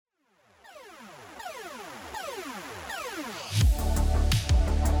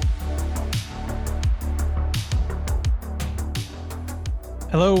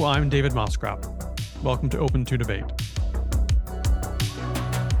Hello, I'm David Moscrop. Welcome to Open to Debate.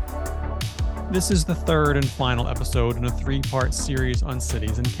 This is the third and final episode in a three-part series on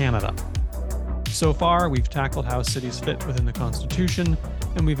cities in Canada. So far, we've tackled how cities fit within the Constitution,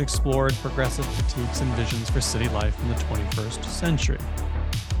 and we've explored progressive critiques and visions for city life in the 21st century.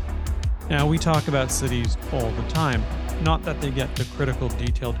 Now, we talk about cities all the time, not that they get the critical,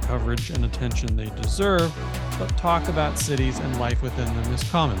 detailed coverage and attention they deserve, but talk about cities and life within them is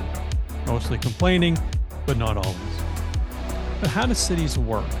common, mostly complaining, but not always. But how do cities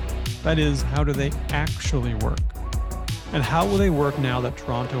work? That is, how do they actually work? And how will they work now that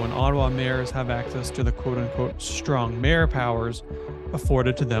Toronto and Ottawa mayors have access to the quote-unquote strong mayor powers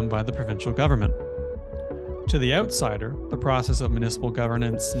afforded to them by the provincial government? To the outsider, the process of municipal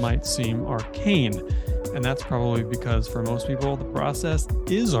governance might seem arcane, and that's probably because for most people, the process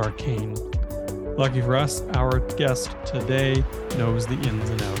is arcane. Lucky for us, our guest today knows the ins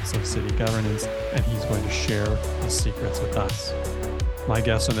and outs of city governance, and he's going to share his secrets with us. My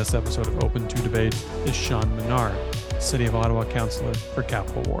guest on this episode of Open to Debate is Shawn Menard, City of Ottawa councillor for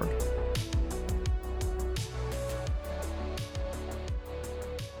Capital Ward.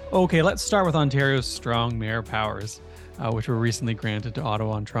 Okay, let's start with Ontario's strong mayor powers, which were recently granted to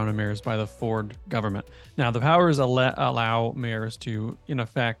Ottawa and Toronto mayors by the Ford government. Now, the powers allow mayors to, in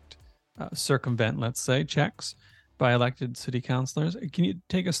effect, circumvent, let's say, checks by elected city councillors. Can you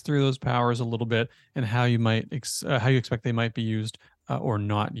take us through those powers a little bit and how you might how you expect they might be used or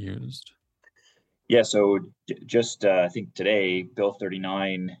not used? Yeah, so just I think today, Bill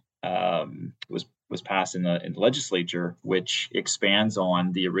 39 was passed in the legislature, which expands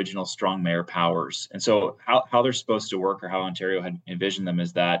on the original strong mayor powers. And so how they're supposed to work, or how Ontario had envisioned them,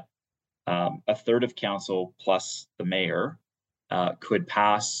 is that a third of council plus the mayor could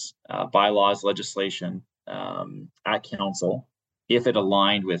pass bylaws, legislation at council if it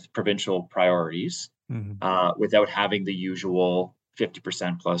aligned with provincial priorities, without having the usual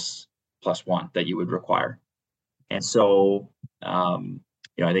 50% plus one that you would require. And so,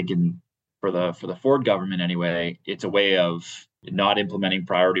 I think for the Ford government anyway, it's a way of not implementing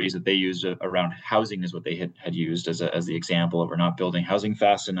priorities that they used around housing, is what they had used as the example of, we're not building housing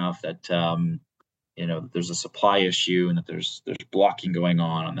fast enough, that there's a supply issue and that there's blocking going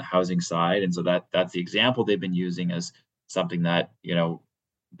on the housing side. And so that's the example they've been using as something that,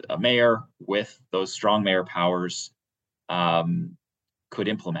 a mayor with those strong mayor powers could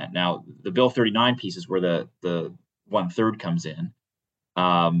implement. Now, the Bill 39 piece is where the 1/3 comes in.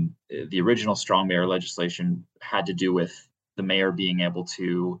 The original strong mayor legislation had to do with the mayor being able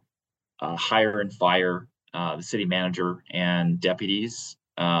to hire and fire the city manager and deputies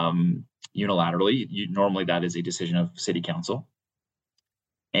unilaterally. Normally, that is a decision of city council.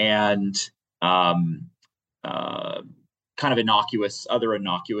 And kind of other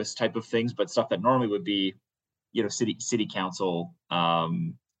innocuous type of things, but stuff that normally would be, city council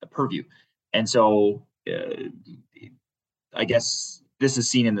purview. And so I guess this is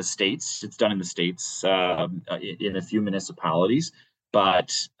seen in the States. It's done in the States in a few municipalities,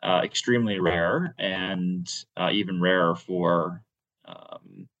 but extremely rare, and even rarer for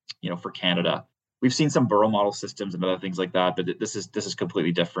Canada. We've seen some borough model systems and other things like that, but this is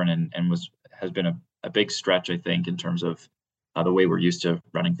completely different, and has been a big stretch, I think, in terms of the way we're used to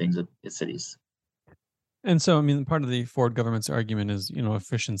running things at cities. And so, I mean, part of the Ford government's argument is,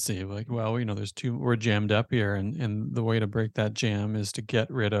 efficiency. Like, well, we're jammed up here, and the way to break that jam is to get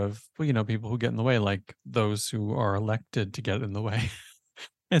rid of, people who get in the way, like those who are elected to get in the way.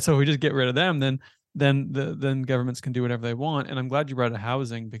 And so, if we just get rid of them, then governments can do whatever they want. And I'm glad you brought up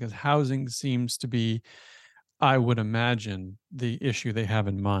housing, because housing seems to be, I would imagine, the issue they have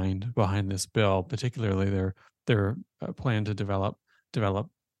in mind behind this bill, particularly their plan to develop.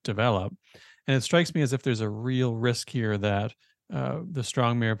 And it strikes me as if there's a real risk here that the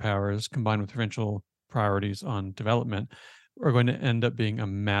strong mayor powers, combined with provincial priorities on development, are going to end up being a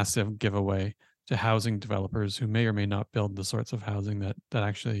massive giveaway to housing developers who may or may not build the sorts of housing that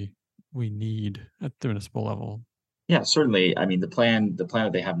actually we need at the municipal level. Yeah, certainly. I mean, the plan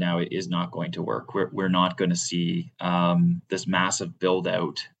that they have now is not going to work. We're not going to see this massive build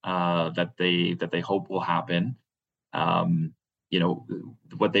out that they hope will happen.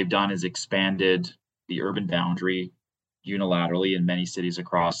 What they've done is expanded the urban boundary unilaterally in many cities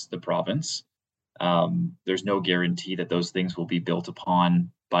across the province. There's no guarantee that those things will be built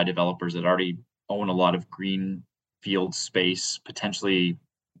upon by developers that already own a lot of green field space, potentially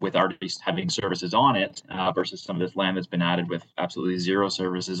with already having services on it, versus some of this land that's been added with absolutely zero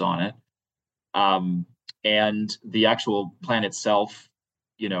services on it. And the actual plan itself,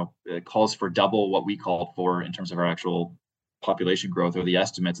 it calls for double what we called for in terms of our actual population growth, or the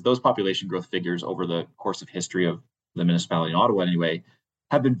estimates, those population growth figures over the course of history of the municipality in Ottawa anyway,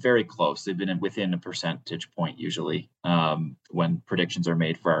 have been very close. They've been within a percentage point usually when predictions are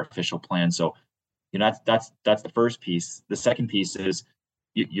made for our official plan. So, that's the first piece. The second piece is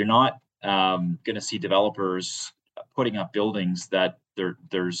you're not going to see developers putting up buildings that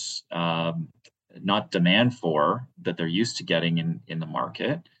there's not demand for, that they're used to getting in the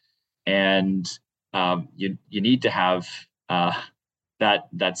market, and you need to have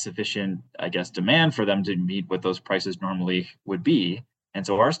that sufficient, I guess, demand for them to meet what those prices normally would be. And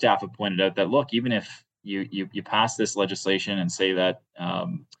so our staff have pointed out that, look, even if you pass this legislation and say that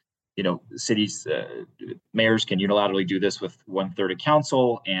cities mayors can unilaterally do this with 1/3 of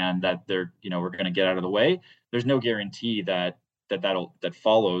council, and that we're going to get out of the way, there's no guarantee that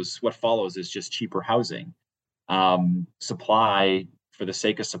follows. What follows is just cheaper housing. Supply for the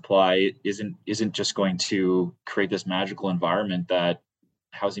sake of supply isn't just going to create this magical environment that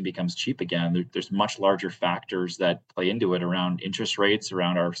housing becomes cheap again. There's much larger factors that play into it, around interest rates,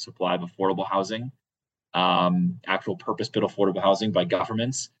 around our supply of affordable housing, actual purpose-built affordable housing by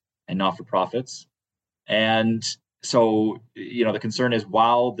governments and not-for-profits. And so, the concern is,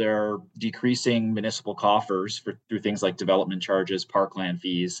 while they're decreasing municipal coffers through things like development charges, parkland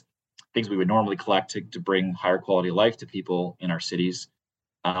fees, things we would normally collect to bring higher quality of life to people in our cities,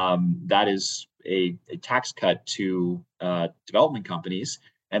 that is a tax cut to development companies,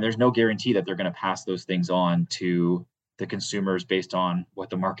 and there's no guarantee that they're going to pass those things on to the consumers based on what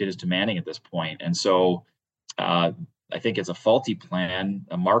the market is demanding at this point. And so I think it's a faulty plan,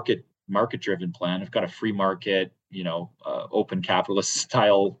 a market-driven plan. We've got a free market, open capitalist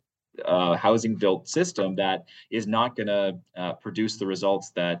style housing built system that is not going to produce the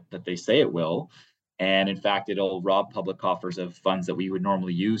results that they say it will. And in fact, it'll rob public coffers of funds that we would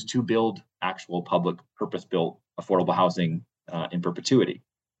normally use to build actual public purpose-built affordable housing in perpetuity.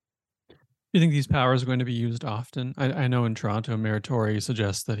 Do you think these powers are going to be used often? I know in Toronto, Mayor Tory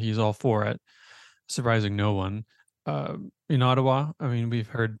suggests that he's all for it, surprising no one. In Ottawa, I mean, we've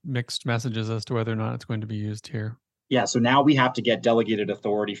heard mixed messages as to whether or not it's going to be used here. Yeah, so now we have to get delegated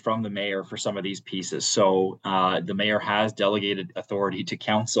authority from the mayor for some of these pieces. So the mayor has delegated authority to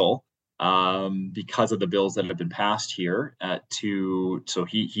council because of the bills that have been passed here. So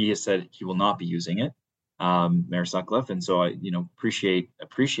he has said he will not be using it, Mayor Sutcliffe, and so I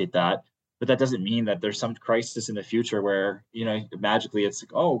appreciate that. But that doesn't mean that there's some crisis in the future where magically it's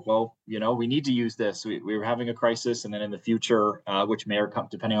like, oh well, we need to use this. We were having a crisis, and then in the future,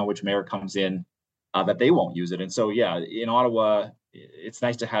 depending on which mayor comes in, that they won't use it. And so in Ottawa, it's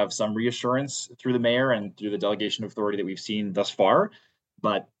nice to have some reassurance through the mayor and through the delegation of authority that we've seen thus far,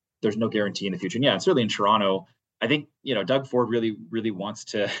 but there's no guarantee in the future. And and certainly in Toronto, I think Doug Ford really wants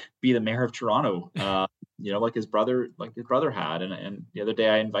to be the mayor of Toronto. Like his brother had. And the other day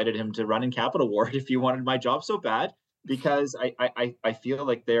I invited him to run in Capital Ward if he wanted my job so bad, because I feel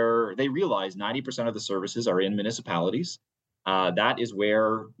like they realize 90% of the services are in municipalities. That is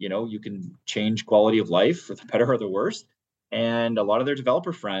where you can change quality of life for the better or the worse. And a lot of their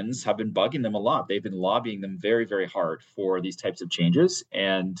developer friends have been bugging them a lot. They've been lobbying them very, very hard for these types of changes,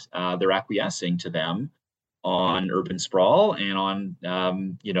 and they're acquiescing to them on urban sprawl and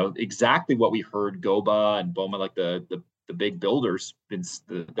on exactly what we heard GOBA and BOMA, like the big builders,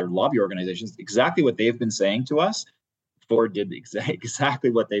 their lobby organizations, exactly what they've been saying to us. Ford did exactly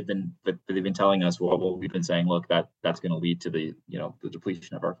what they've been telling us. What we've been saying, look, that's going to lead to the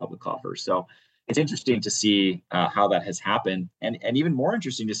depletion of our public coffers. So it's interesting to see how that has happened, and even more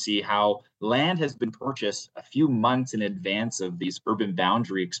interesting to see how land has been purchased a few months in advance of these urban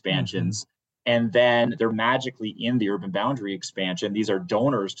boundary expansions. Mm-hmm. And then they're magically in the urban boundary expansion. These are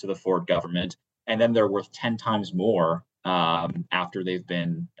donors to the Ford government, and then they're worth 10 times more after they've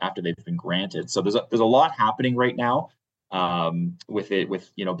been granted. So there's a lot happening right now with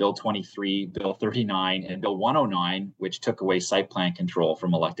Bill 23, Bill 39, and Bill 109, which took away site plan control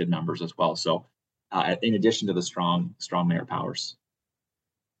from elected members as well. So in addition to the strong mayor powers.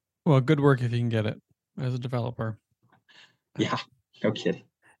 Well, good work if you can get it as a developer. Yeah, no kidding.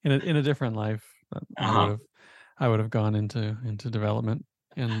 In a different life, I would have gone into development,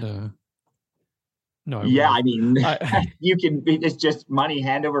 and no. I mean, you can. It's just money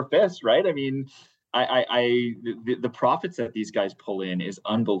hand over fist, right? I mean, the profits that these guys pull in is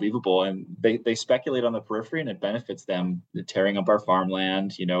unbelievable, and they speculate on the periphery, and it benefits them. They're tearing up our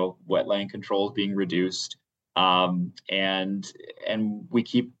farmland, wetland controls being reduced, and we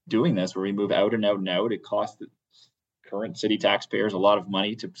keep doing this where we move out and out and out. It costs the current city taxpayers a lot of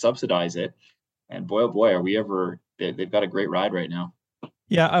money to subsidize it, and boy, oh boy, are we ever. They've got a great ride right now.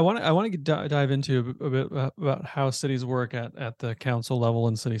 Yeah, I want to dive into a bit about how cities work at the council level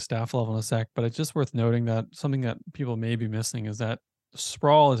and city staff level in a sec, but it's just worth noting that something that people may be missing is that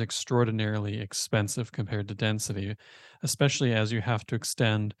sprawl is extraordinarily expensive compared to density, especially as you have to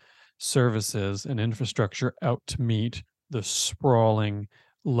extend services and infrastructure out to meet the sprawling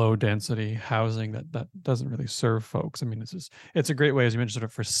low density housing that doesn't really serve folks. I mean, it's a great way, as you mentioned, sort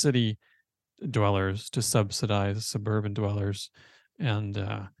of for city dwellers to subsidize suburban dwellers, and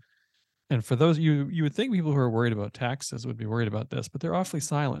and for those, you would think people who are worried about taxes would be worried about this, but they're awfully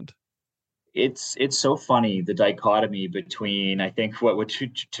silent. It's so funny, the dichotomy between, I think, what would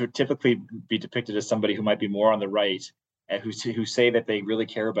typically be depicted as somebody who might be more on the right, and who say that they really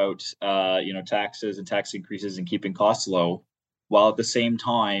care about taxes and tax increases and keeping costs low, while at the same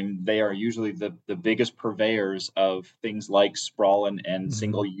time they are usually the biggest purveyors of things like sprawl and Mhm.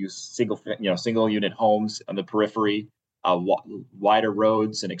 single unit homes on the periphery, wider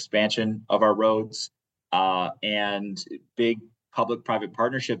roads and expansion of our roads, and big public-private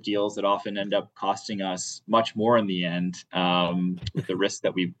partnership deals that often end up costing us much more in the end, with the risks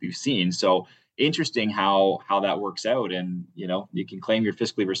that we've seen. So interesting how that works out, and you can claim you're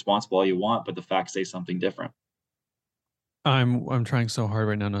fiscally responsible all you want, but the facts say something different. I'm trying so hard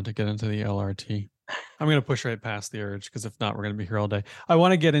right now not to get into the LRT. I'm going to push right past the urge because if not, we're going to be here all day. I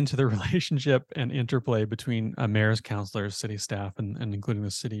want to get into the relationship and interplay between mayors, councilors, city staff, and including the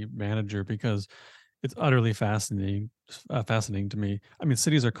city manager because it's utterly fascinating to me. I mean,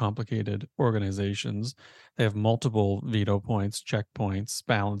 cities are complicated organizations. They have multiple veto points, checkpoints,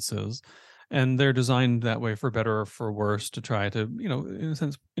 balances, and they're designed that way for better or for worse to try to, in a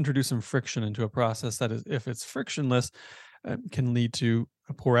sense, introduce some friction into a process that is, if it's frictionless, can lead to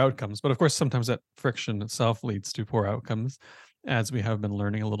poor outcomes. But of course, sometimes that friction itself leads to poor outcomes, as we have been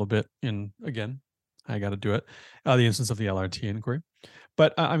learning a little bit in, again, I got to do it, the instance of the LRT inquiry.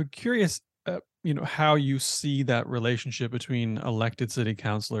 But I'm curious, how you see that relationship between elected city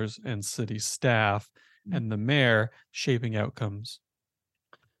councilors and city staff and the mayor shaping outcomes.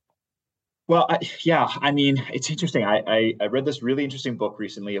 Well, yeah, I mean, it's interesting. I read this really interesting book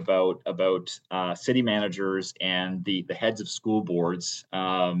recently about city managers and the heads of school boards,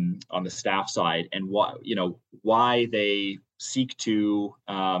 on the staff side, and why they seek to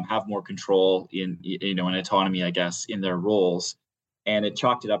have more control in and autonomy, I guess, in their roles. And it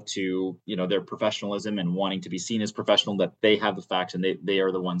chalked it up to their professionalism and wanting to be seen as professional, that they have the facts and they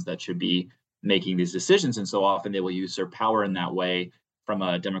are the ones that should be making these decisions. And so often they will use their power in that way from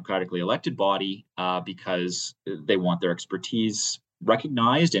a democratically elected body, because they want their expertise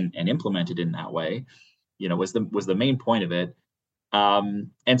recognized and implemented in that way. Was the main point of it.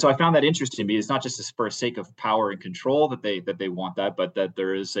 And so I found that interesting, because it's not just for a sake of power and control that they want that, but that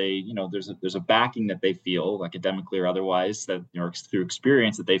there is there's a backing that they feel, academically or otherwise, that through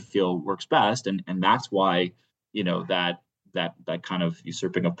experience, that they feel works best, and that's why that kind of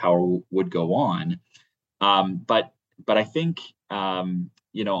usurping of power would go on. But I think, on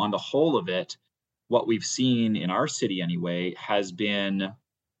the whole of it, what we've seen in our city anyway has been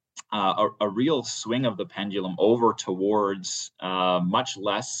a real swing of the pendulum over towards much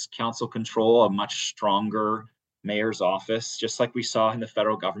less council control, a much stronger mayor's office, just like we saw in the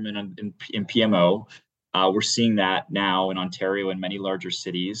federal government and in PMO. We're seeing that now in Ontario and many larger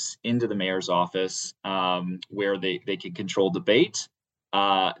cities into the mayor's office, where they can control debate.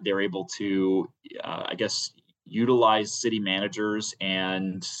 They're able to, I guess, utilize city managers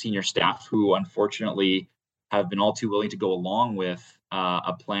and senior staff who unfortunately have been all too willing to go along with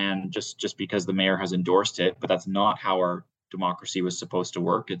a plan just because the mayor has endorsed it. But that's not how our democracy was supposed to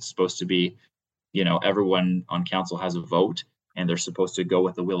work. It's supposed to be, everyone on council has a vote, and they're supposed to go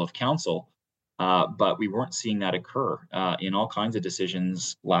with the will of council. But we weren't seeing that occur in all kinds of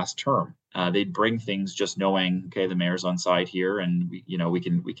decisions last term. They'd bring things just knowing, okay, the mayor's on side here, and we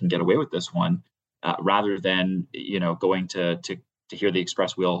can get away with this one, rather than going to hear the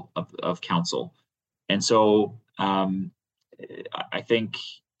express will of council. And so, I think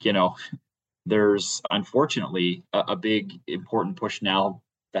there's unfortunately a big important push now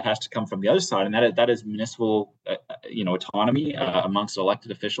that has to come from the other side, and that is municipal autonomy amongst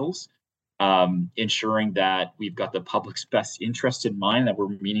elected officials, ensuring that we've got the public's best interest in mind, that we're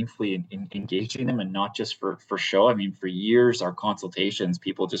meaningfully engaging them and not just for show. I mean, for years, our consultations,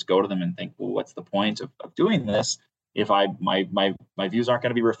 people just go to them and think, well, what's the point of doing this if my views aren't going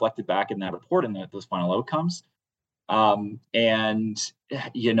to be reflected back in that report and those final outcomes? And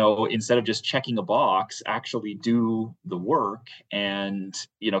instead of just checking a box, actually do the work and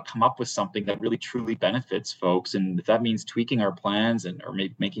come up with something that really truly benefits folks. And if that means tweaking our plans and or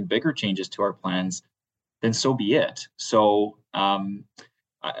making bigger changes to our plans, then so be it. So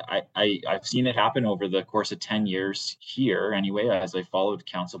I've seen it happen over the course of 10 years here anyway, as I followed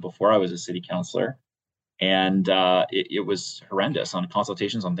council before I was a city councillor. And it was horrendous on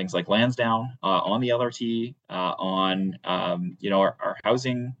consultations on things like Lansdowne, on the LRT, on our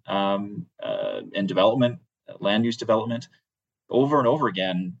housing and development, land use development. Over and over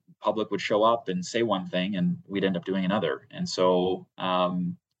again, public would show up and say one thing, and we'd end up doing another. And so,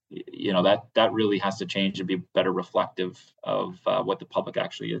 that really has to change and be better reflective of what the public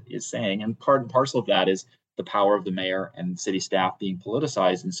actually is saying. And part and parcel of that is the power of the mayor and city staff being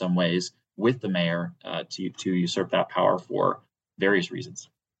politicized in some ways with the mayor to usurp that power for various reasons.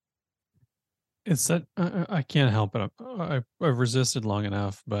 It's that I can't help it. I've resisted long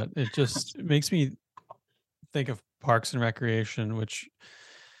enough, but it just makes me think of Parks and Recreation, which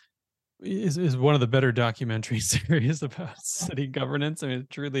is one of the better documentary series about city governance. I mean,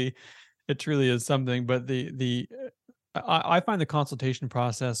 it truly is something. But I find the consultation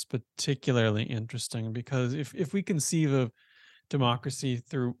process particularly interesting because if we conceive of democracy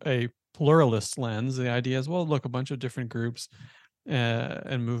through a pluralist lens, the idea is, well, look, a bunch of different groups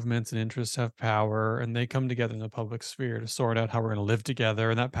and movements and interests have power, and they come together in the public sphere to sort out how we're going to live together,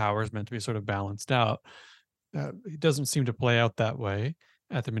 and that power is meant to be sort of balanced out. It doesn't seem to play out that way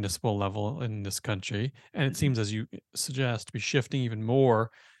at the municipal level in this country, and it seems, as you suggest, to be shifting even more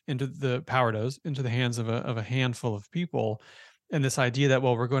into the power does into the hands of a handful of people. And this idea that,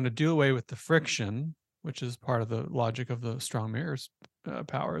 well, we're going to do away with the friction, which is part of the logic of the strong mayor's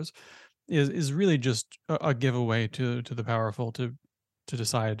powers, is really just a giveaway to the powerful to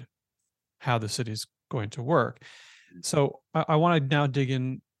decide how the city's going to work. So I want to now dig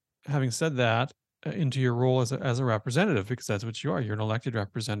in, having said that, into your role as a representative, because that's what you are. You're an elected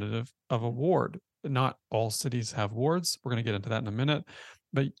representative of a ward. Not all cities have wards. We're going to get into that in a minute,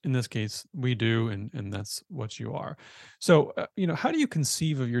 but in this case, we do, and that's what you are. So, how do you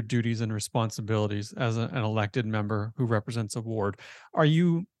conceive of your duties and responsibilities as an elected member who represents a ward? Are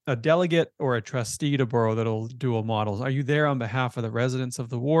you a delegate or a trustee, to borrow that old dual models? Are you there on behalf of the residents of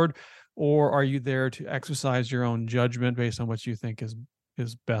the ward, or are you there to exercise your own judgment based on what you think is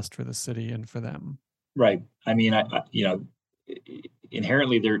best for the city and for them? Right. I mean,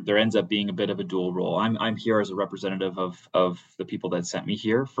 inherently there ends up being a bit of a dual role. I'm here as a representative of the people that sent me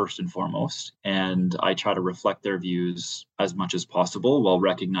here first and foremost, and I try to reflect their views as much as possible while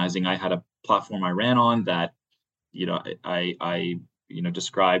recognizing I had a platform I ran on that, I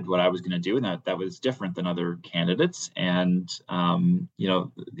described what I was going to do, and that was different than other candidates. And the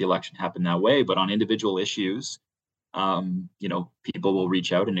election happened that way. But on individual issues, people will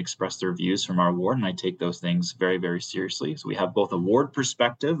reach out and express their views from our ward, and I take those things very, very seriously. So we have both a ward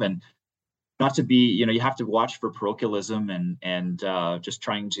perspective, and not to be, you have to watch for parochialism and just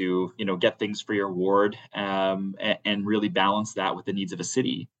trying to, get things for your ward, and really balance that with the needs of a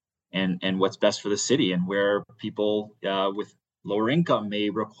city and what's best for the city, and where people with lower income may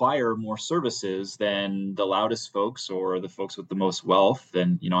require more services than the loudest folks or the folks with the most wealth.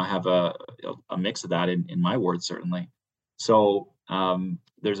 And, I have a mix of that in my ward, certainly. So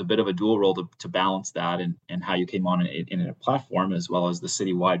there's a bit of a dual role to balance that and how you came on in a platform, as well as the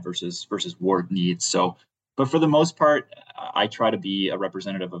citywide versus ward needs. So, but for the most part, I try to be a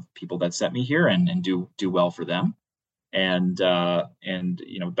representative of people that sent me here and do well for them, and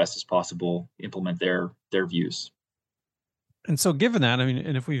best as possible implement their views. And so, given that, I mean,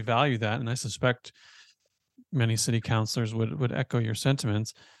 and if we value that, and I suspect many city councilors would echo your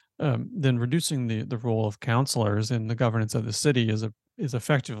sentiments, then reducing the role of councilors in the governance of the city is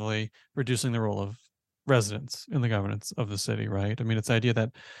effectively reducing the role of residents in the governance of the city, right? I mean, it's the idea that,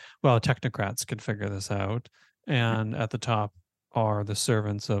 well, technocrats can figure this out, and at the top are the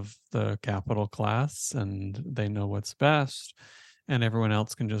servants of the capital class, and they know what's best, and everyone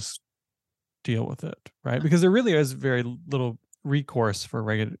else can just deal with it, right? Because there really is very little recourse for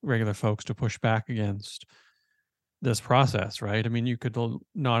regular folks to push back against this process, right? I mean, you could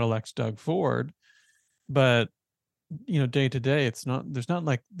not elect Doug Ford, but day to day, there's not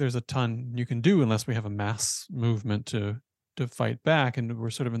like there's a ton you can do unless we have a mass movement to fight back, and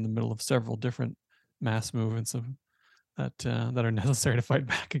we're sort of in the middle of several different mass movements that are necessary to fight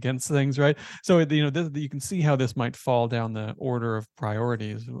back against things, right? So you can see how this might fall down the order of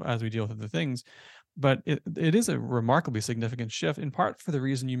priorities as we deal with other things, but it is a remarkably significant shift, in part for the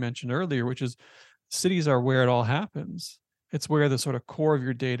reason you mentioned earlier, which is cities are where it all happens. It's where the sort of core of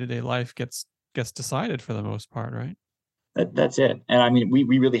your day-to-day life gets decided for the most part, right? That's it. And I mean,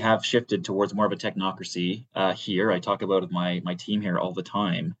 we really have shifted towards more of a technocracy here. I talk about it with my team here all the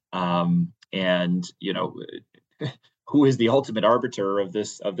time. And who is the ultimate arbiter of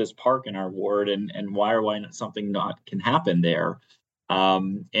this park in our ward, and why not something not can happen there?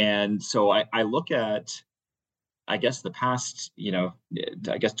 And so I look at, I guess, the past,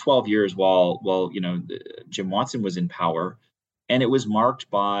 12 years while Jim Watson was in power, and it was marked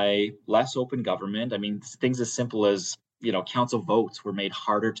by less open government. I mean, things as simple as, council votes were made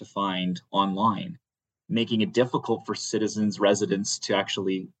harder to find online, making it difficult for citizens, residents to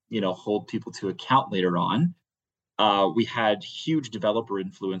actually, hold people to account later on. We had huge developer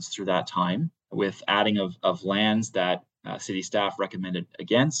influence through that time with adding of lands that city staff recommended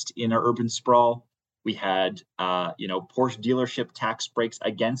against in our urban sprawl. We had, Porsche dealership tax breaks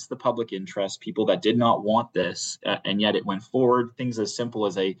against the public interest, people that did not want this, and yet it went forward. Things as simple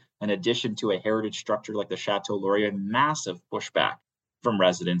as an addition to a heritage structure like the Chateau Laurier, massive pushback from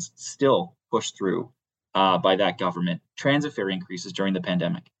residents, still pushed through by that government. Transit fare increases during the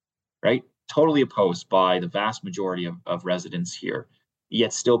pandemic, right? Totally opposed by the vast majority of residents here,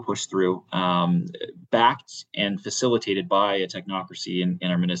 yet still pushed through, backed and facilitated by a technocracy in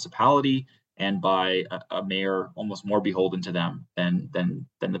our municipality and by a mayor almost more beholden to them than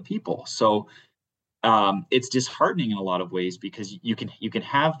the people. So it's disheartening in a lot of ways, because you can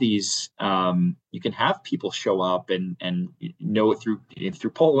have these, you can have people show up and know it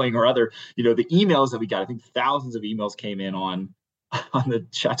through polling or other, the emails that we got. I think thousands of emails came in on the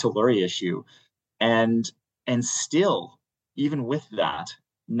Chateau Laurier issue, and still, even with that,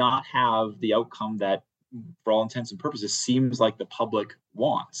 not have the outcome that, for all intents and purposes, seems like the public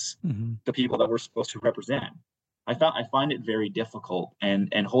wants, the people that we're supposed to represent. I find it very difficult,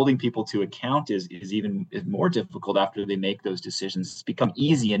 and holding people to account is more difficult after they make those decisions. It's become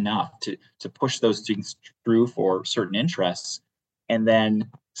easy enough to push those things through for certain interests, and then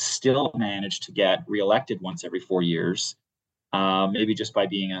still manage to get reelected once every 4 years, maybe just by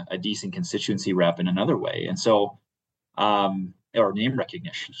being a decent constituency rep in another way. And so, or name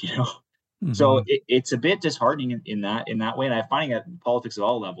recognition, So it's a bit disheartening in that way. And I'm finding that in politics at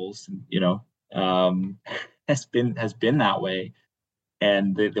all levels, has been that way.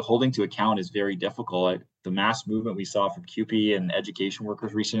 And the holding to account is very difficult. The mass movement we saw from CUPE and education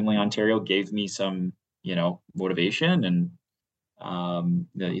workers recently in Ontario gave me some, motivation, and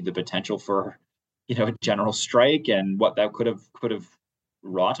the potential for, general strike and what that could have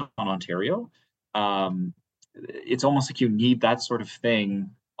wrought on Ontario. It's almost like you need that sort of thing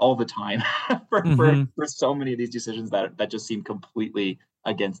all the time for so many of these decisions that just seem completely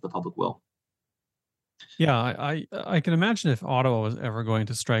against the public will. Yeah, I can imagine if Ottawa was ever going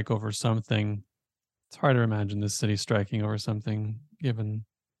to strike over something. It's hard to imagine this city striking over something, given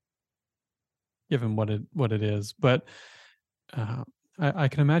what it is. But I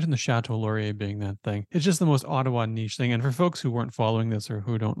can imagine the Chateau Laurier being that thing. It's just the most Ottawa niche thing. And for folks who weren't following this or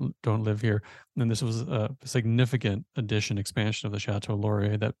who don't live here, then this was a significant expansion of the Chateau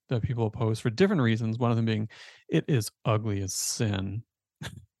Laurier that people oppose for different reasons. One of them being it is ugly as sin.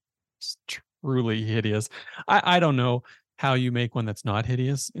 It's truly hideous. I don't know how you make one that's not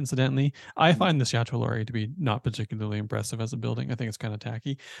hideous, incidentally. I find the Chateau Laurier to be not particularly impressive as a building. I think it's kind of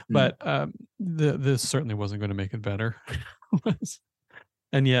tacky, but this certainly wasn't going to make it better.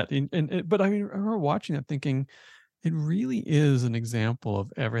 And yet, but I mean, I remember watching that thinking, it really is an example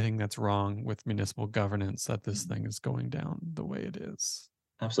of everything that's wrong with municipal governance, that this thing is going down the way it is.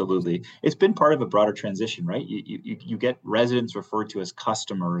 Absolutely. It's been part of a broader transition, right? You get residents referred to as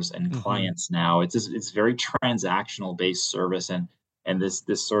customers and clients now. It's very transactional based service, and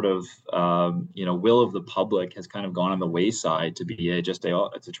this sort of will of the public has kind of gone on the wayside to be it's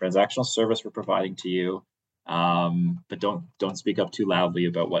a transactional service we're providing to you, but don't speak up too loudly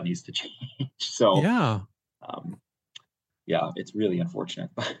about what needs to change. So yeah, it's really unfortunate.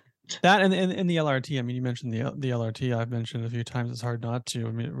 That and the LRT. I mean, you mentioned the LRT. I've mentioned a few times. It's hard not to.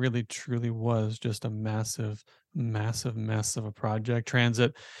 I mean, it really truly was just a massive mess of a project.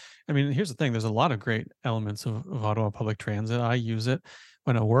 Transit. I mean, here's the thing. There's a lot of great elements of Ottawa public transit. I use it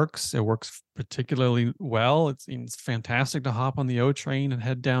when it works. It works particularly well. It's fantastic to hop on the O train and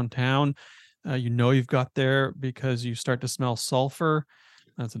head downtown. You've got there because you start to smell sulfur.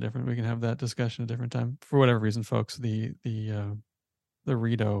 That's we can have that discussion a different time. For whatever reason, folks, the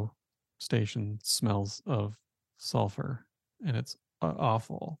Rideau station smells of sulfur, and it's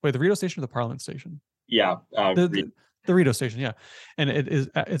awful. Wait, the Rideau station or the Parliament station? Yeah, the Rideau station. Yeah, and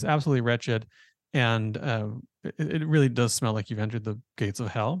it's absolutely wretched, and it really does smell like you've entered the gates of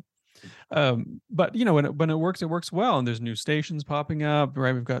hell. But when it works well, and there's new stations popping up.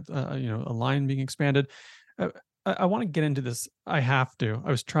 Right, we've got a line being expanded. I want to get into this. I have to. I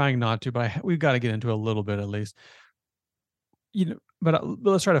was trying not to, but we've got to get into a little bit at least. But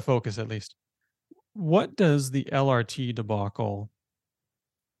let's try to focus at least. What does the LRT debacle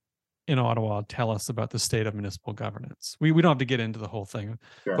in Ottawa tell us about the state of municipal governance? We don't have to get into the whole thing.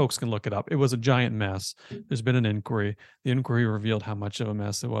 Sure. Folks can look it up. It was a giant mess. There's been an inquiry. The inquiry revealed how much of a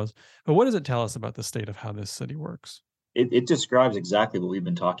mess it was. But what does it tell us about the state of how this city works? It describes exactly what we've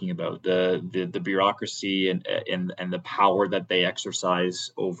been talking about, the bureaucracy and the power that they exercise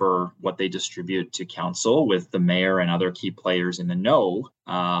over what they distribute to council, with the mayor and other key players in the know,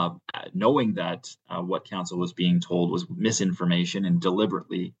 knowing that what council was being told was misinformation and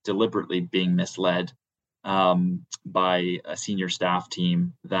deliberately being misled by a senior staff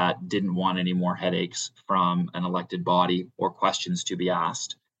team that didn't want any more headaches from an elected body or questions to be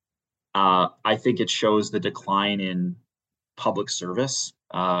asked. I think it shows the decline in public service.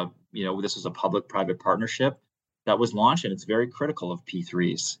 This was a public-private partnership that was launched, and it's very critical of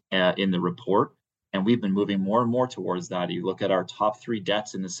P3s in the report. And we've been moving more and more towards that. You look at our top 3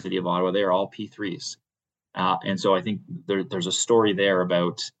 debts in the city of Ottawa; they are all P3s. And so I think there's a story there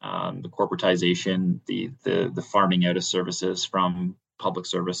about the corporatization, the farming out of services from public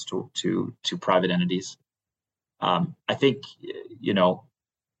service to private entities. I think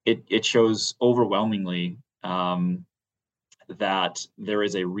it shows overwhelmingly that there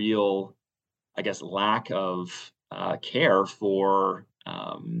is a real, I guess, lack of care for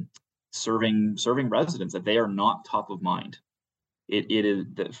serving residents, that they are not top of mind. It is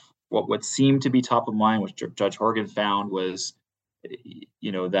what seemed to be top of mind, which Judge Horgan found, was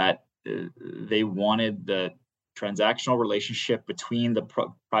that they wanted the transactional relationship between the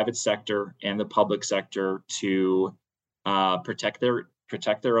private sector and the public sector to protect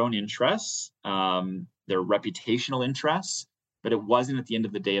their own interests, their reputational interests, but it wasn't at the end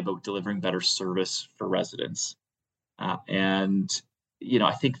of the day about delivering better service for residents. I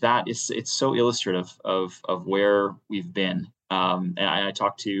think that it's so illustrative of where we've been. And I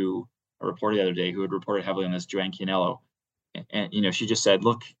talked to a reporter the other day who had reported heavily on this, Joanne Chianello, and she just said,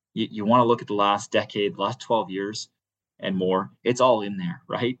 look, you want to look at the last decade, last 12 years and more, it's all in there,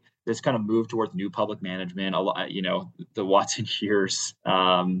 right? This kind of move towards new public management, the Watson years,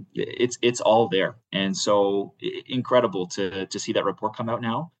 it's all there. And so incredible to see that report come out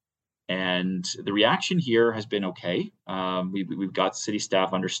now. And the reaction here has been okay. We've got city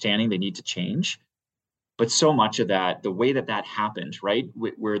staff understanding they need to change. But so much of that, the way that happened, right,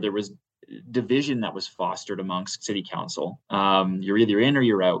 where there was division that was fostered amongst city council. You're either in or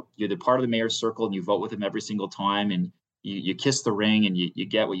you're out. You're the part of the mayor's circle and you vote with him every single time, and you kiss the ring and you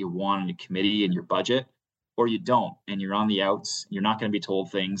get what you want in a committee and your budget, or you don't, and you're on the outs. You're not going to be told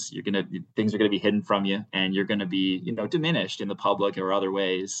things. Things are going to be hidden from you, and you're going to be, diminished in the public or other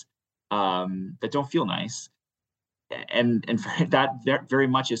ways that don't feel nice. And that very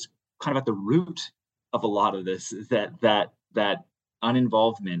much is kind of at the root of a lot of this, that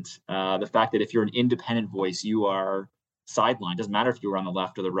uninvolvement, the fact that if you're an independent voice, you are sidelined. Doesn't matter if you were on the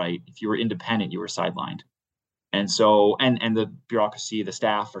left or the right. If you were independent, you were sidelined. And so, and the bureaucracy, the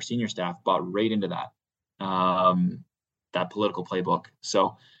staff, or senior staff, bought right into that political playbook.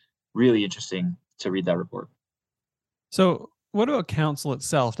 So, really interesting to read that report. So, what about council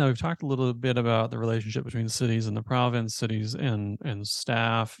itself? Now, we've talked a little bit about the relationship between cities and the province, cities and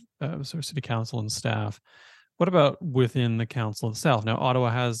staff, so city council and staff. What about within the council itself? Now,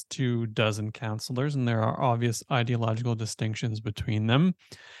 Ottawa has 24 councillors, and there are obvious ideological distinctions between them.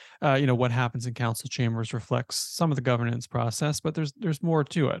 What happens in council chambers reflects some of the governance process, but there's more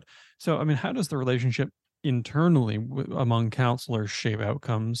to it. So, I mean, how does the relationship internally among councillors shape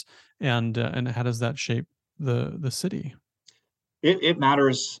outcomes, and how does that shape the city? It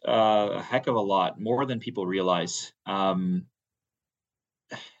matters a heck of a lot, more than people realize. And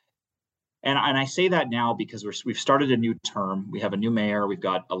I say that now because we've started a new term. We have a new mayor. We've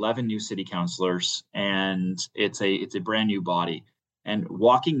got 11 new city councillors, and it's a brand new body. And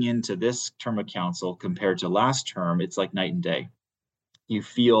walking into this term of council compared to last term, it's like night and day. You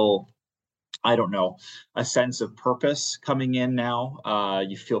feel, I don't know, a sense of purpose coming in now.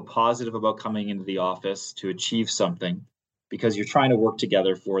 You feel positive about coming into the office to achieve something, because you're trying to work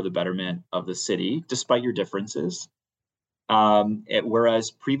together for the betterment of the city, despite your differences. Whereas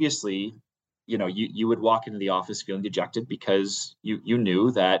previously, you would walk into the office feeling dejected because you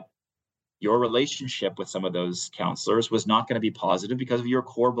knew that your relationship with some of those councillors was not going to be positive because of your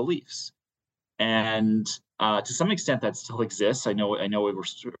core beliefs. And to some extent, that still exists. I know it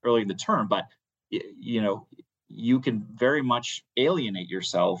was early in the term, but you can very much alienate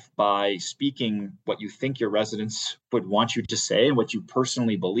yourself by speaking what you think your residents would want you to say and what you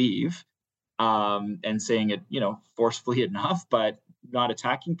personally believe, and saying it, forcefully enough, but not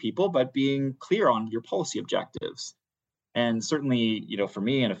attacking people, but being clear on your policy objectives. And certainly, for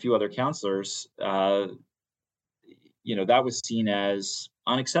me and a few other councillors, that was seen as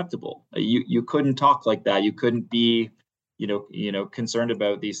unacceptable. You couldn't talk like that. You couldn't be, concerned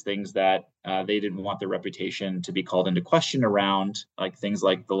about these things that they didn't want their reputation to be called into question around, like things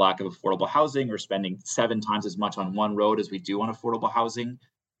like the lack of affordable housing, or spending 7 times as much on one road as we do on affordable housing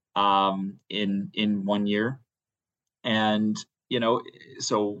in 1 year. And,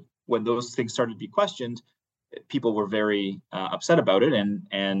 so when those things started to be questioned, people were very upset about it,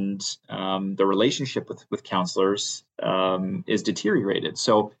 and the relationship with councillors is deteriorated.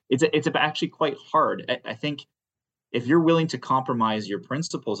 So it's actually quite hard. I think if you're willing to compromise your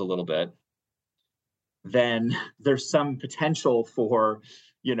principles a little bit, then there's some potential for,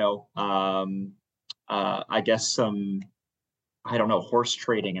 I guess some, I don't know, horse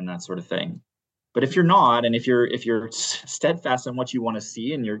trading and that sort of thing. But if you're not, and if you're steadfast on what you want to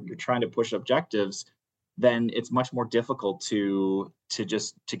see, and you're trying to push objectives, then it's much more difficult to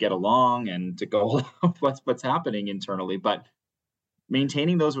get along and to go along with what's happening internally. But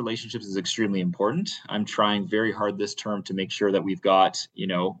maintaining those relationships is extremely important. I'm trying very hard this term to make sure that we've got,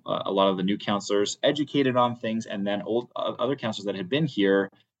 a lot of the new councillors educated on things, and then other councillors that had been here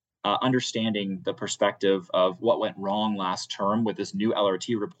understanding the perspective of what went wrong last term with this new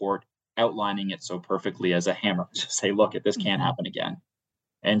LRT report, outlining it so perfectly as a hammer to say, look, this can't happen again.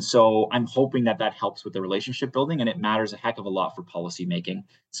 And so I'm hoping that helps with the relationship building, and it matters a heck of a lot for policy making.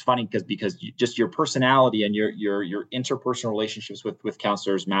 It's funny because just your personality and your interpersonal relationships with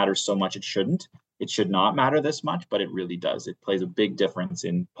councillors matters so much. It should not matter this much, but it really does. It plays a big difference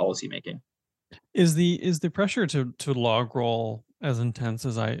in policy making. Is the pressure to log roll as intense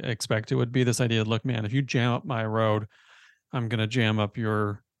as I expect it would be? This idea, look, man, if you jam up my road, I'm going to jam up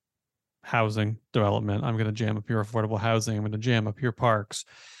your housing development. I'm going to jam up your affordable housing. I'm going to jam up your parks.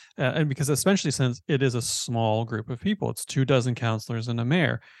 And because especially since it is a small group of people, it's 24 councillors and a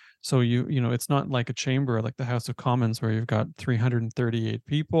mayor. So it's not like a chamber like the House of Commons where you've got 338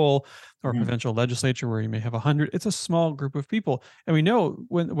 people, or provincial legislature where you may have 100. It's a small group of people. And we know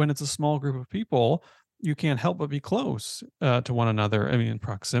when it's a small group of people, you can't help but be close to one another. I mean, in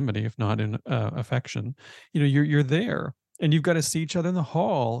proximity, if not in affection. You're there, and you've got to see each other in the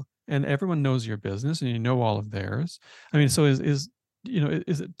hall, and everyone knows your business and you know all of theirs. I mean, so is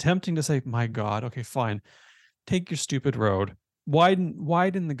it tempting to say, my God, okay, fine, take your stupid road,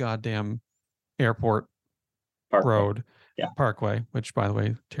 widen the goddamn airport road, Parkway, which, by the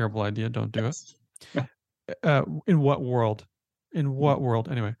way, terrible idea, don't do it. In what world?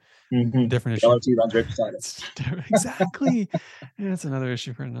 Anyway, different issue. LRT runs right beside it. Exactly. That's another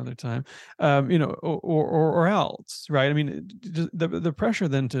issue for another time. Or else, right? I mean, the pressure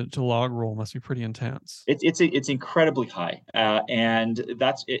then to log roll must be pretty intense. It's incredibly high, and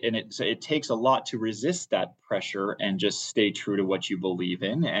that's it. And it takes a lot to resist that pressure and just stay true to what you believe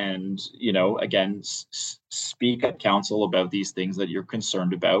in, and again, speak at council about these things that you're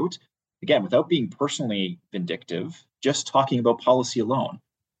concerned about. Again, without being personally vindictive, just talking about policy alone.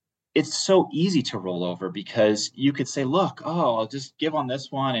 It's so easy to roll over, because you could say, look, I'll just give on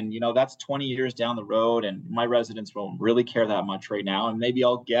this one, and that's 20 years down the road, and my residents won't really care that much right now, and maybe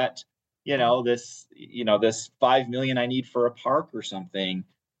I'll get this 5 million I need for a park or something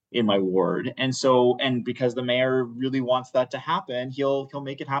in my ward. And because the mayor really wants that to happen, he'll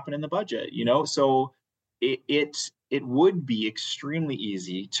make it happen in the budget. So it would be extremely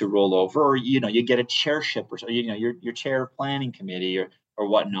easy to roll over, or you get a chairship, or your chair of planning committee, or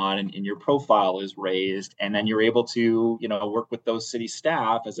whatnot, and your profile is raised, and then you're able to work with those city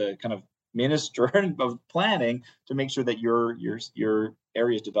staff as a kind of minister of planning to make sure that your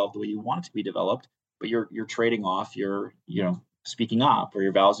area is developed the way you want it to be developed. But you're trading off your speaking up, or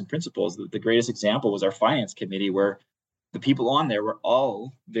your values and principles. The greatest example was our finance committee, where the people on there were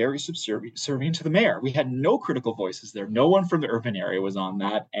all very subservient to the mayor. We had no critical voices there. No one from the urban area was on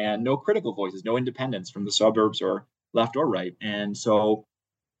that, and no critical voices, no independents from the suburbs or left or right. And so,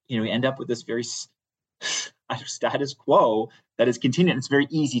 we end up with this very status quo that is continued. It's very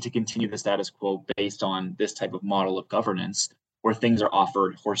easy to continue the status quo based on this type of model of governance, where things are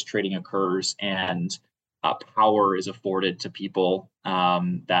offered, horse trading occurs, and power is afforded to people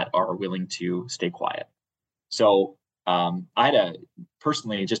that are willing to stay quiet. So I had a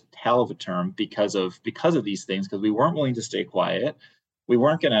personally just hell of a term because of these things, because we weren't willing to stay quiet. We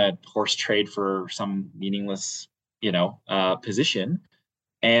weren't going to horse trade for some meaningless position.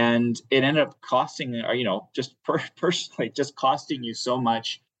 And it ended up costing, just personally, just costing you so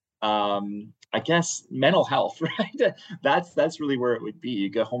much, I guess, mental health, right? That's really where it would be.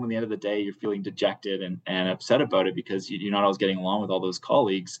 You go home at the end of the day, you're feeling dejected and upset about it, because you're not always getting along with all those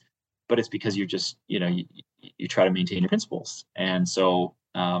colleagues, but it's because you're just, you try to maintain your principles. And so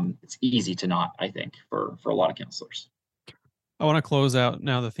it's easy to not, I think, for a lot of councillors. I want to close out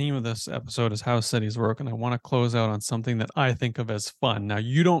now. The theme of this episode is how cities work, and I want to close out on something that I think of as fun. Now,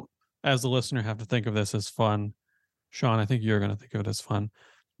 you don't, as the listener, have to think of this as fun. Shawn, I think you're going to think of it as fun,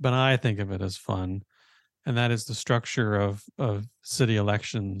 but I think of it as fun, and that is the structure of city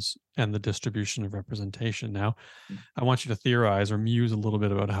elections and the distribution of representation. Now, I want you to theorize or muse a little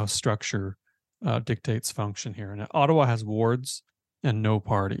bit about how structure dictates function here. And Ottawa has wards and no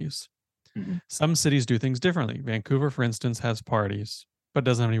parties. Mm-hmm. Some cities do things differently. Vancouver, for instance, has parties, but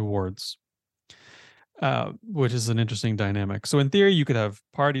doesn't have any wards, which is an interesting dynamic. So in theory, you could have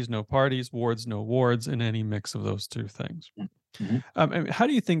parties, no parties, wards, no wards, in any mix of those two things. Mm-hmm. And how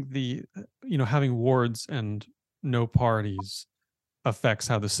do you think having wards and no parties affects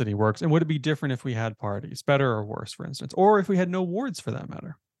how the city works? And would it be different if we had parties, better or worse, for instance, or if we had no wards for that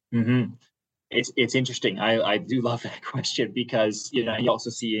matter? Mm-hmm. It's interesting. I do love that question because you also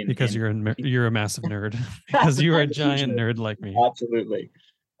see because you're a massive nerd because you are a giant nerd like me. Absolutely.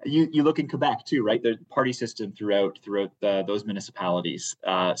 You look in Quebec too, right? The party system throughout those municipalities.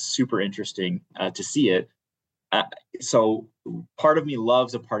 Super interesting to see it. So part of me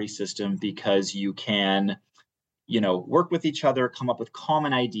loves a party system because you can work with each other, come up with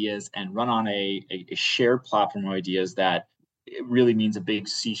common ideas, and run on a shared platform of ideas that it really means a big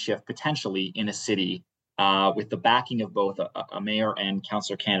sea shift potentially in a city with the backing of both a mayor and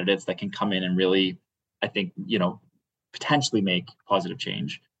councillor candidates that can come in and really, I think, potentially make positive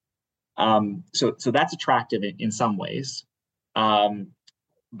change. So that's attractive in some ways.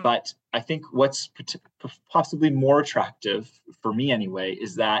 But I think what's possibly more attractive, for me anyway,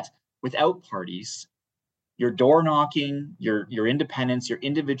 is that without parties, your door knocking, your independence, your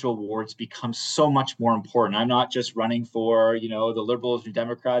individual wards become so much more important. I'm not just running for, the Liberals or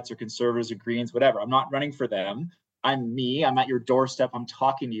Democrats or Conservatives or Greens, whatever. I'm not running for them. I'm me. I'm at your doorstep. I'm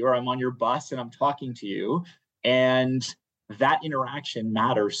talking to you, or I'm on your bus and I'm talking to you. And that interaction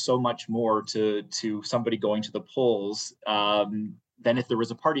matters so much more to somebody going to the polls than if there was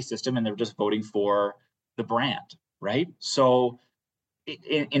a party system and they're just voting for the brand, right? So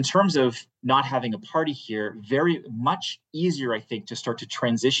in terms of not having a party here, very much easier, I think, to start to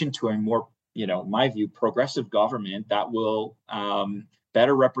transition to a more, my view, progressive government that will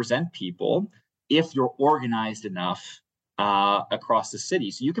better represent people if you're organized enough across the city.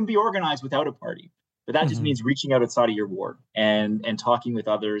 So you can be organized without a party, but that just means reaching out outside of your ward and talking with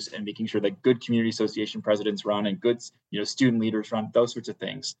others and making sure that good community association presidents run and good, student leaders run, those sorts of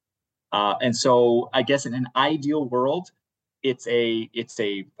things. And so I guess in an ideal world, it's a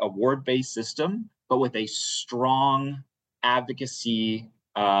ward-based system, but with a strong advocacy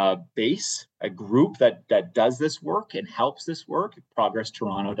base, a group that does this work and helps this work. Progress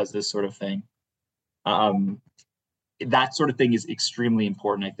Toronto does this sort of thing. That sort of thing is extremely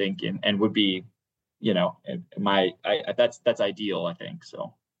important, I think, and would be, that's ideal, I think.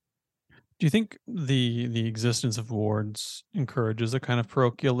 So. Do you think the existence of wards encourages a kind of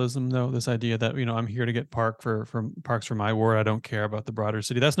parochialism, though? This idea that I'm here to get parks for my ward. I don't care about the broader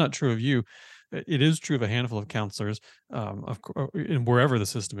city. That's not true of you. It is true of a handful of councillors, in wherever the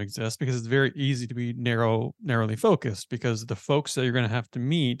system exists, because it's very easy to be narrowly focused. Because the folks that you're going to have to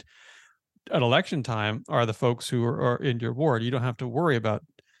meet at election time are the folks who are in your ward. You don't have to worry about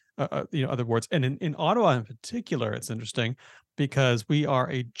other wards. And in Ottawa in particular, it's interesting because we are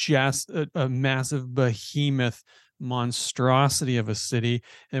a massive behemoth monstrosity of a city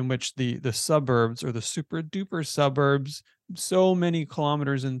in which the suburbs or the super duper suburbs, so many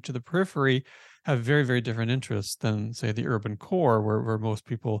kilometers into the periphery, have very, very different interests than, say, the urban core where most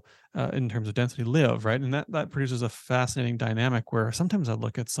people in terms of density live, right? And that produces a fascinating dynamic where sometimes I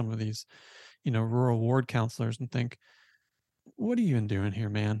look at some of these, rural ward councillors and think, what are you even doing here,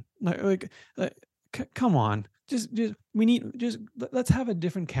 man? Come on, let's have a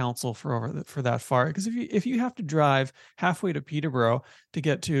different council for that far. Because if you have to drive halfway to Peterborough to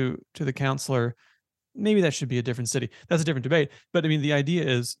get to the councillor, maybe that should be a different city. That's a different debate. But I mean, the idea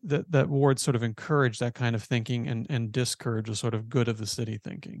is that wards sort of encourage that kind of thinking and discourage a sort of good of the city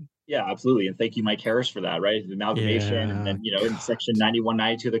thinking. Yeah, absolutely. And thank you, Mike Harris, for that, right? The amalgamation. Yeah. And then, in section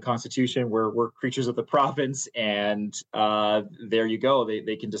 9192 of the Constitution, we're creatures of the province. And there you go.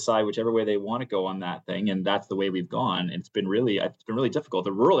 They can decide whichever way they want to go on that thing. And that's the way we've gone. And it's been really difficult.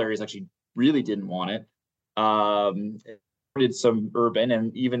 The rural areas actually really didn't want it. Did some urban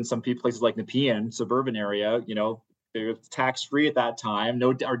and even some places like Nepean, suburban area, they were tax-free at that time,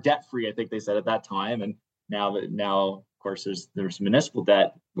 or debt-free, I think they said at that time. And now, of course, there's municipal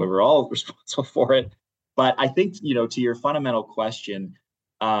debt where we're all responsible for it. But I think, to your fundamental question,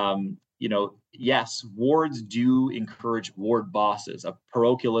 yes, wards do encourage ward bosses, a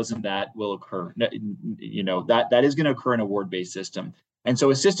parochialism that will occur. That is going to occur in a ward-based system. And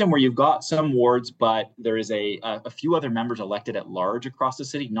so a system where you've got some wards, but there is a few other members elected at large across the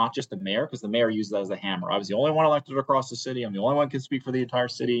city, not just the mayor, because the mayor uses that as a hammer. I was the only one elected across the city. I'm the only one who can speak for the entire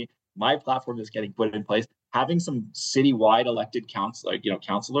city. My platform is getting put in place. Having some citywide elected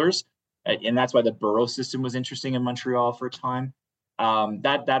councillors, and that's why the borough system was interesting in Montreal for a time.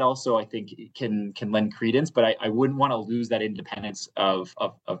 That also, I think, can lend credence, but I wouldn't want to lose that independence of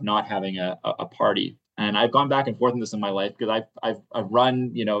not having a party. And I've gone back and forth in this in my life because I've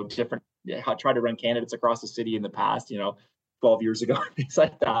run different, tried to run candidates across the city in the past, 12 years ago, things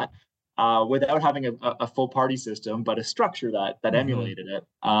like that, without having a full party system, but a structure that emulated it,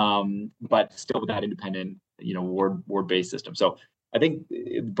 but still with that independent, ward based system. So I think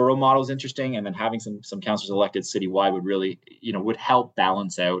the borough model is interesting, and then having some councillors elected citywide would really, would help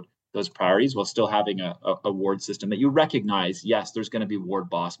balance out those priorities while still having a ward system that you recognize. Yes, there's going to be ward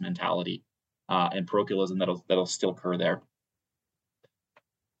boss mentality and parochialism that'll still occur there.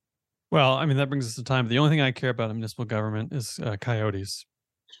 Well, I mean, that brings us to time. The only thing I care about in municipal government is coyotes,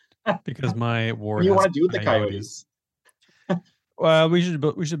 because my ward. What do you want to do with the coyotes? Well, we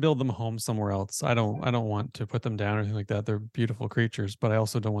should build them homes somewhere else. I don't want to put them down or anything like that. They're beautiful creatures, but I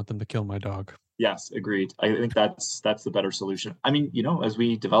also don't want them to kill my dog. Yes, agreed. I think that's the better solution. I mean, as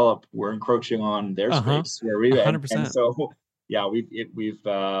we develop, we're encroaching on their space where we 100%. And so yeah, we've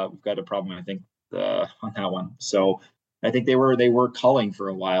got a problem, I think, on that one. So I think they were culling for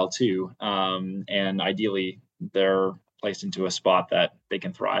a while too, and ideally they're placed into a spot that they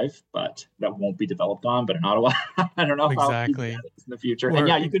can thrive, but that won't be developed on. But in Ottawa, I don't know exactly how in the future. And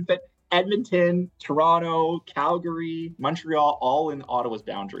yeah, you could fit Edmonton, Toronto, Calgary, Montreal, all in Ottawa's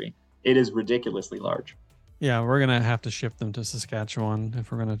boundary. It is ridiculously large. Yeah, we're gonna have to ship them to Saskatchewan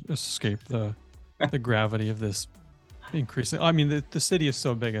if we're gonna escape the gravity of this increasing. I mean, the city is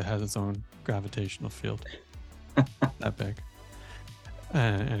so big it has its own gravitational field. That big.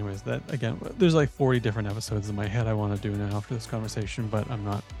 Anyways, that again, there's like 40 different episodes in my head I want to do now after this conversation, but I'm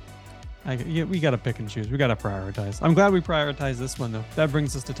not. We got to pick and choose. We got to prioritize. I'm glad we prioritized this one, though. That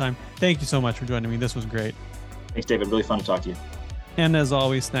brings us to time. Thank you so much for joining me. This was great. Thanks, David. Really fun to talk to you. And as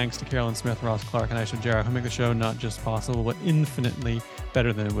always, thanks to Carolyn Smith, Ross Clark, and Aisha Jarrah, who make the show not just possible, but infinitely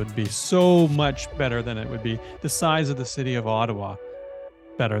better than it would be. So much better than it would be. The size of the city of Ottawa.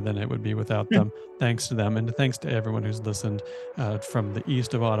 Better than it would be without them. Thanks to them, and thanks to everyone who's listened from the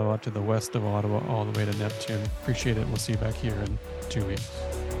east of Ottawa to the west of Ottawa, all the way to Neptune. Appreciate it. We'll see you back here in 2 weeks.